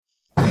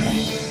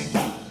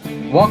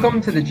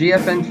Welcome to the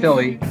GFN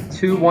Philly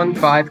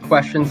 215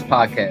 Questions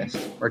podcast,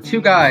 where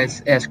two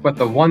guys ask what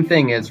the one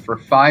thing is for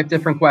 5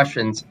 different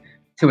questions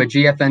to a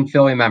GFN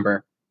Philly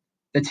member.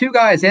 The two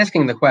guys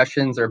asking the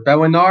questions are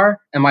Bowen Narr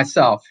and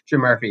myself,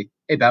 Jim Murphy.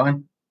 Hey,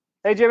 Bowen.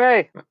 Hey,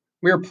 Jimmy.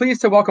 We are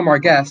pleased to welcome our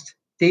guest,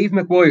 Dave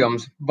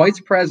McWilliams, Vice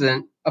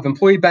President of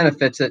Employee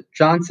Benefits at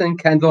Johnson,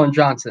 Kendall &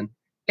 Johnson.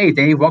 Hey,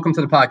 Dave, welcome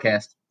to the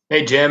podcast.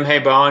 Hey, Jim. Hey,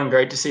 Bowen.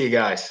 Great to see you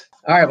guys.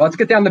 All right, well, let's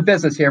get down to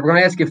business here. We're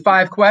going to ask you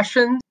 5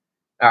 questions.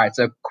 All right,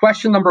 so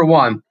question number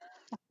 1.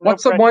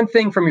 What's the one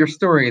thing from your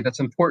story that's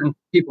important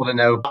for people to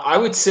know? I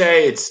would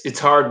say it's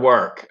hard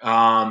work.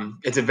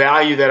 It's a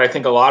value that I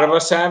think a lot of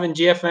us have in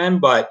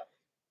GFN, but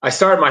I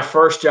started my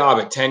first job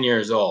at 10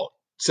 years old.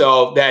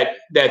 So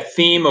that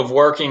theme of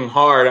working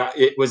hard,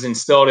 it was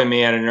instilled in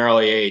me at an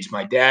early age.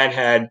 My dad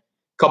had a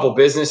couple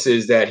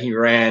businesses that he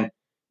ran,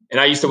 and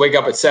I used to wake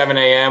up at 7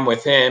 a.m.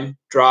 with him,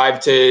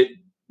 drive to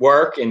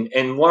work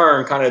and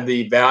learn kind of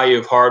the value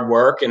of hard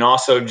work and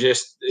also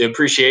just the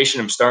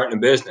appreciation of starting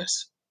a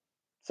business.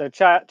 So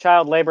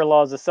child labor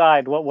laws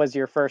aside, what was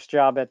your first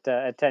job at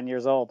 10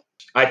 years old?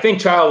 I think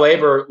child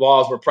labor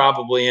laws were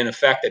probably in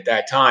effect at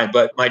that time,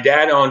 but my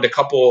dad owned a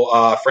couple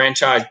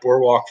franchise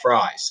Boardwalk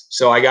Fries.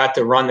 So I got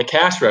to run the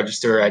cash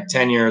register at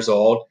 10 years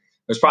old.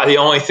 It was probably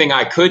the only thing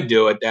I could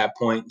do at that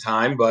point in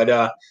time, but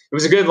it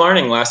was a good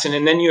learning lesson.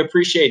 And then you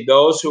appreciate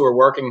those who are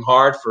working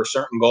hard for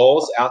certain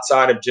goals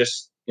outside of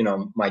just,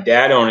 my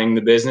dad owning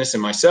the business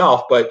and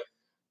myself, but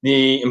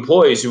the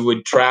employees who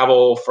would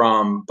travel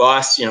from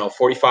bus,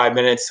 45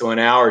 minutes to an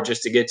hour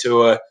just to get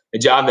to a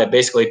job that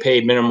basically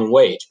paid minimum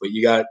wage. But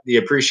you got the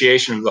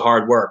appreciation of the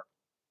hard work.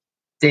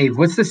 Dave,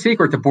 what's the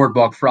secret to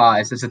Boardwalk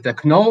Fries? Is it the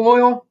canola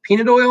oil,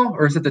 peanut oil,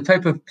 or is it the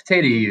type of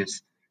potato you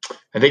use?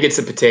 I think it's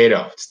the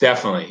potato. It's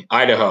definitely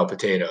Idaho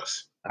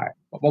potatoes. All right.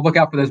 We'll look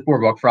out for those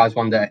Boardwalk Fries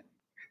one day.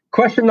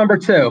 Question number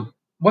 2.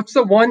 What's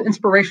the one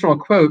inspirational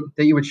quote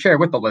that you would share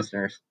with the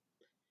listeners?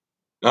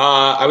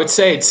 I would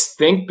say it's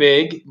think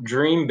big,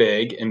 dream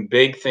big, and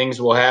big things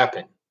will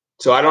happen.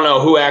 So I don't know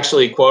who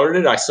actually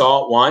quoted it. I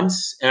saw it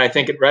once, and I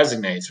think it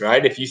resonates,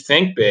 right? If you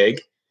think big,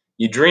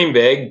 you dream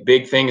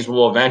big things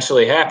will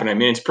eventually happen. I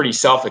mean, it's pretty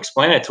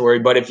self-explanatory,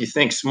 but if you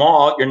think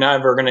small, you're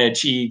never going to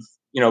achieve,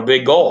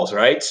 big goals,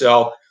 right?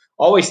 So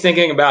always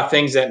thinking about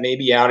things that may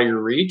be out of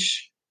your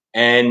reach,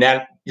 and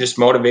that just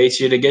motivates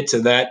you to get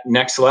to that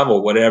next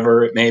level,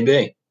 whatever it may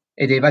be.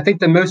 Hey, Dave, I think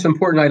the most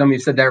important item you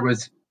said there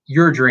was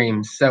your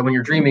dreams. So when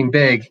you're dreaming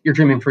big, you're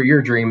dreaming for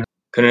your dream.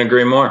 Couldn't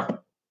agree more. All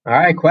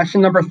right.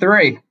 Question number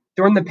 3.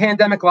 During the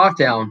pandemic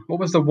lockdown, what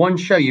was the one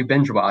show you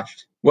binge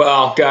watched?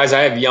 Well, guys,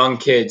 I have young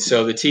kids,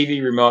 so the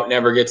TV remote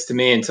never gets to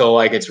me until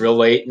it's real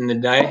late in the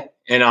day,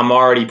 and I'm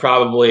already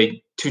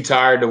probably too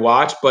tired to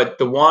watch. But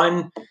the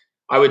one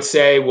I would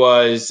say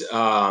was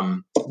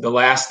The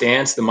Last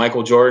Dance, the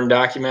Michael Jordan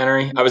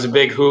documentary. I was a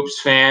big hoops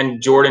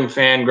fan, Jordan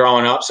fan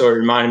growing up, so it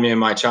reminded me of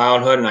my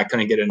childhood, and I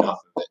couldn't get enough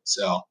of it.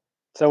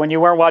 So when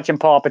you weren't watching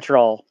Paw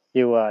Patrol,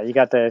 you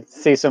got to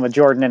see some of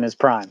Jordan in his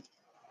prime.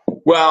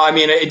 Well, I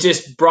mean, it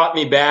just brought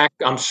me back,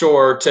 I'm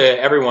sure, to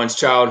everyone's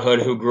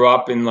childhood who grew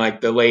up in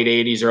the late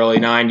 80s, early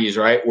 90s,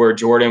 right? Where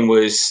Jordan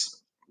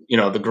was,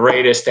 the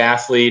greatest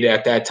athlete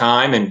at that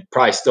time and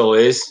probably still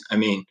is. I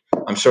mean,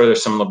 I'm sure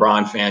there's some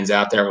LeBron fans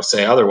out there who will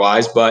say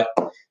otherwise, but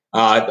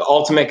the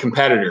ultimate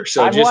competitor.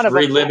 So just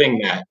reliving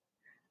that.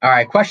 All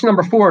right. Question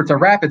number 4. It's a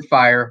rapid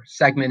fire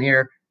segment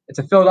here. It's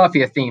a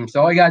Philadelphia theme.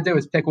 So all you got to do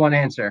is pick one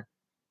answer.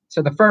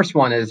 So the first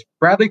one is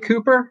Bradley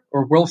Cooper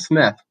or Will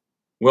Smith?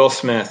 Will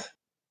Smith.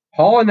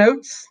 Hall &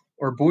 Oates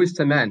or Boyz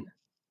II Men?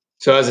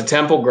 So as a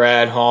Temple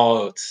grad, Hall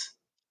 & Oates.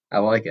 I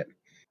like it.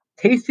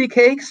 Tasty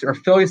Cakes or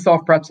Philly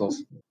Soft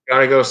Pretzels? Got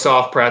to go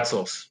soft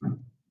pretzels.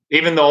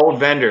 Even the old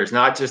vendors,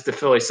 not just the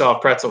Philly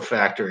Soft Pretzel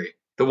Factory.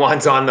 The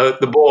ones on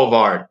the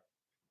boulevard.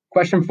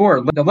 Question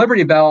 4, the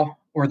Liberty Bell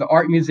or the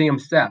Art Museum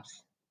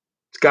steps?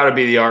 It's got to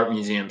be the Art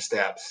Museum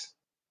steps.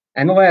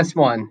 And the last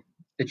one,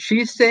 the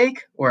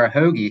cheesesteak or a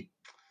hoagie?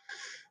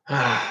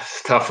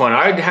 It's a tough one.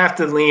 I'd have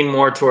to lean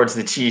more towards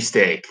the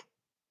cheesesteak.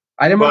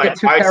 I didn't want to get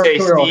too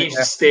territorial. I'd say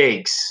Steve's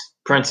Steaks,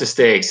 Prince of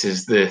Steaks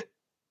is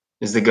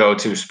the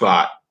go-to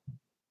spot.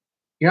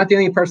 You're not the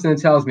only person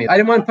that tells me. I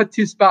didn't want to put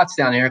 2 spots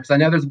down here because I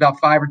know there's about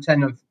 5 or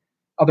 10 of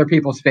other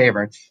people's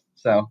favorites.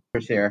 So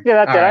there's here.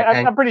 Yeah, that's it.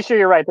 Right. I'm pretty sure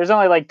you're right. There's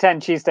only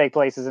 10 cheesesteak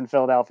places in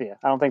Philadelphia.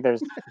 I don't think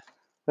there's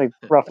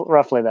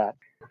roughly that.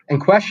 And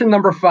question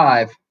number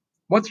 5,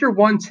 what's your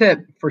one tip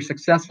for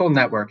successful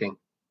networking?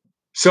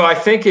 So I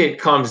think it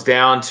comes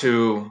down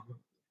to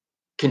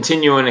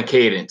continuing a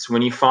cadence.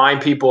 When you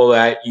find people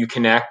that you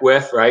connect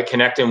with, right,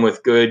 connecting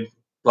with good,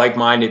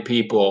 like-minded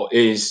people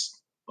is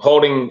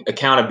holding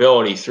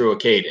accountability through a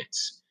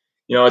cadence.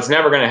 It's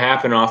never going to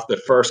happen off the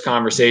first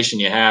conversation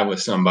you have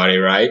with somebody,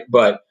 right?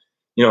 But,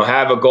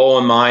 have a goal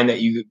in mind that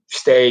you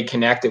stay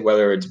connected,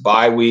 whether it's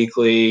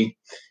bi-weekly,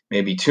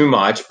 maybe too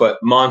much, but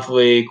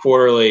monthly,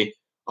 quarterly.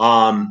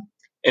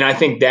 And I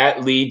think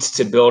that leads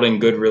to building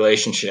good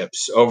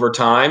relationships over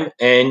time.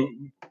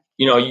 And,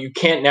 you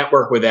can't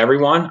network with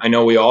everyone. I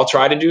know we all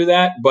try to do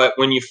that, but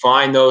when you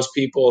find those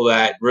people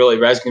that really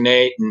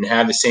resonate and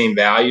have the same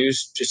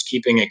values, just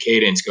keeping a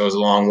cadence goes a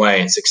long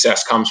way, and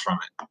success comes from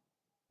it.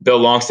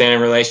 Build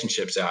long-standing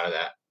relationships out of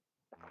that.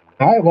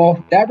 All right,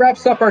 well, that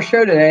wraps up our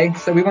show today.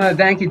 So we want to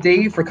thank you,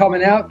 Dave, for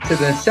coming out to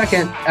the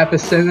second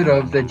episode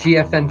of the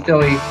GFN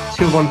Philly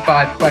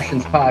 215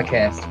 Questions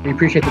podcast. We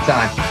appreciate the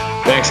time.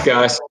 Thanks,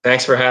 guys.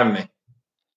 Thanks for having me.